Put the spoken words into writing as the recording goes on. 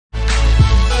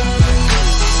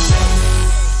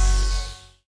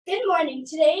morning.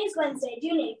 Today is Wednesday,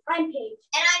 June 8th. I'm Paige.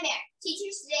 And I'm Eric.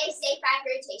 Teachers today say 5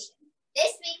 rotation.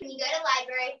 This week, when you go to the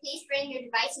library, please bring your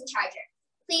device and charger.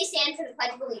 Please stand for the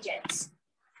Pledge of Allegiance.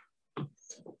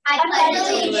 I pledge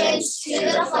allegiance to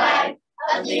the flag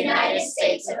of the United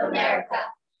States of America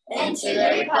and to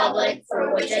the republic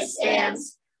for which it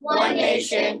stands, one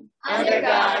nation, under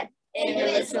God,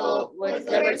 indivisible, with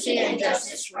liberty and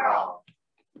justice for all.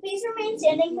 Please remain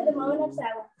standing for the moment of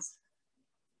silence.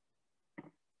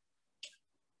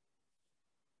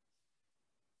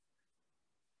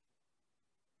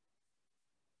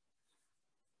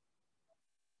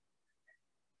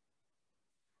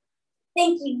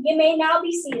 Thank you. You may now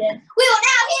be seated. We will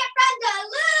now hear from the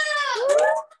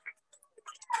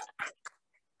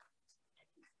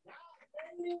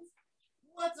Lou!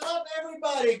 What's up,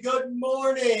 everybody? Good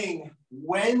morning.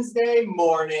 Wednesday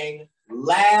morning,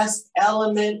 last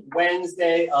Element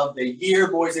Wednesday of the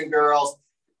year, boys and girls.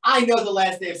 I know the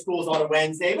last day of school is on a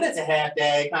Wednesday, but it's a half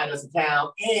day, kind of doesn't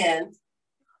count. And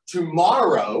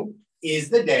tomorrow is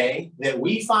the day that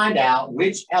we find out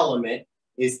which element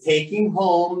is taking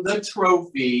home the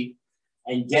trophy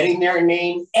and getting their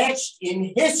name etched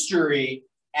in history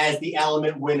as the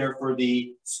element winner for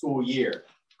the school year.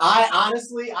 I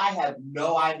have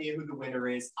no idea who the winner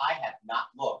is. I have not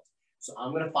looked. So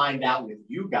I'm going to find out with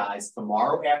you guys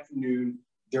tomorrow afternoon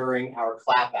during our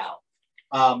clap out.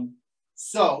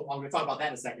 So I'm going to talk about that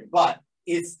in a second, but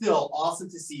it's still awesome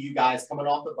to see you guys coming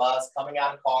off the bus, coming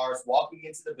out of cars, walking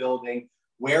into the building,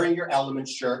 wearing your element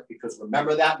shirt, because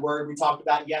remember that word we talked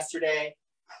about yesterday?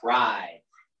 Pride.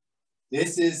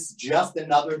 This is just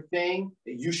another thing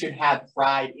that you should have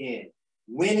pride in.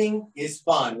 Winning is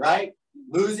fun, right?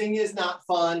 Losing is not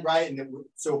fun, right? And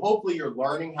so hopefully you're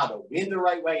learning how to win the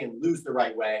right way and lose the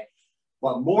right way.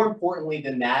 But more importantly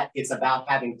than that, it's about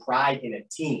having pride in a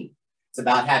team. It's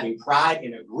about having pride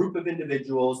in a group of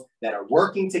individuals that are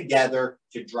working together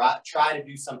to try to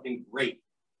do something great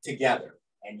together.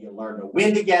 And you learn to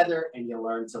win together and you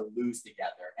learn to lose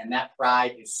together. And that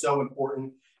pride is so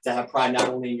important, to have pride not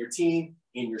only in your team,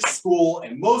 in your school,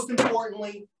 and most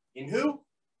importantly, in who?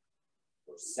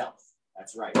 Yourself.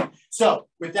 That's right. So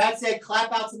with that said,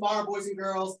 clap out tomorrow, boys and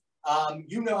girls.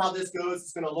 You know how this goes.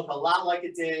 It's going to look a lot like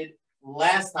it did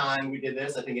last time we did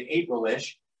this, I think in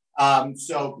April-ish.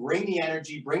 So bring the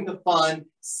energy, bring the fun,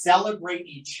 celebrate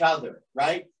each other,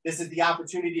 right? This is the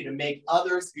opportunity to make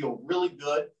others feel really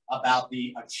good about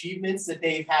the achievements that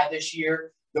they've had this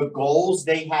year, the goals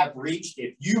they have reached.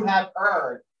 If you have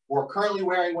earned or currently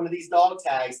wearing one of these dog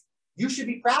tags, you should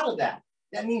be proud of that.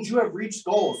 That means you have reached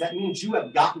goals. That means you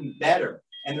have gotten better.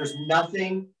 And there's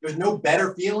no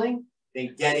better feeling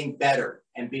than getting better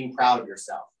and being proud of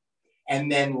yourself. And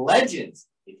then legends.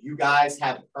 If you guys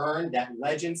have earned that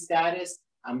legend status,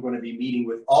 I'm going to be meeting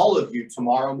with all of you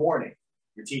tomorrow morning.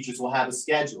 Your teachers will have a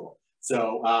schedule.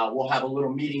 So we'll have a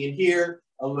little meeting in here,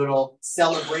 a little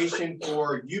celebration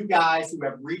for you guys who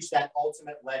have reached that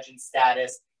ultimate legend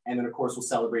status. And then, of course, we'll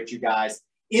celebrate you guys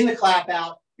in the clap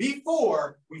out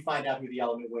before we find out who the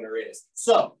element winner is.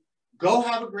 So go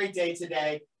have a great day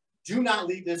today. Do not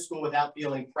leave this school without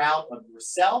feeling proud of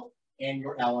yourself and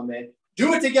your element.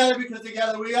 Do it together, because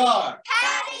together we are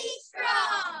Patty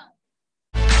Strong!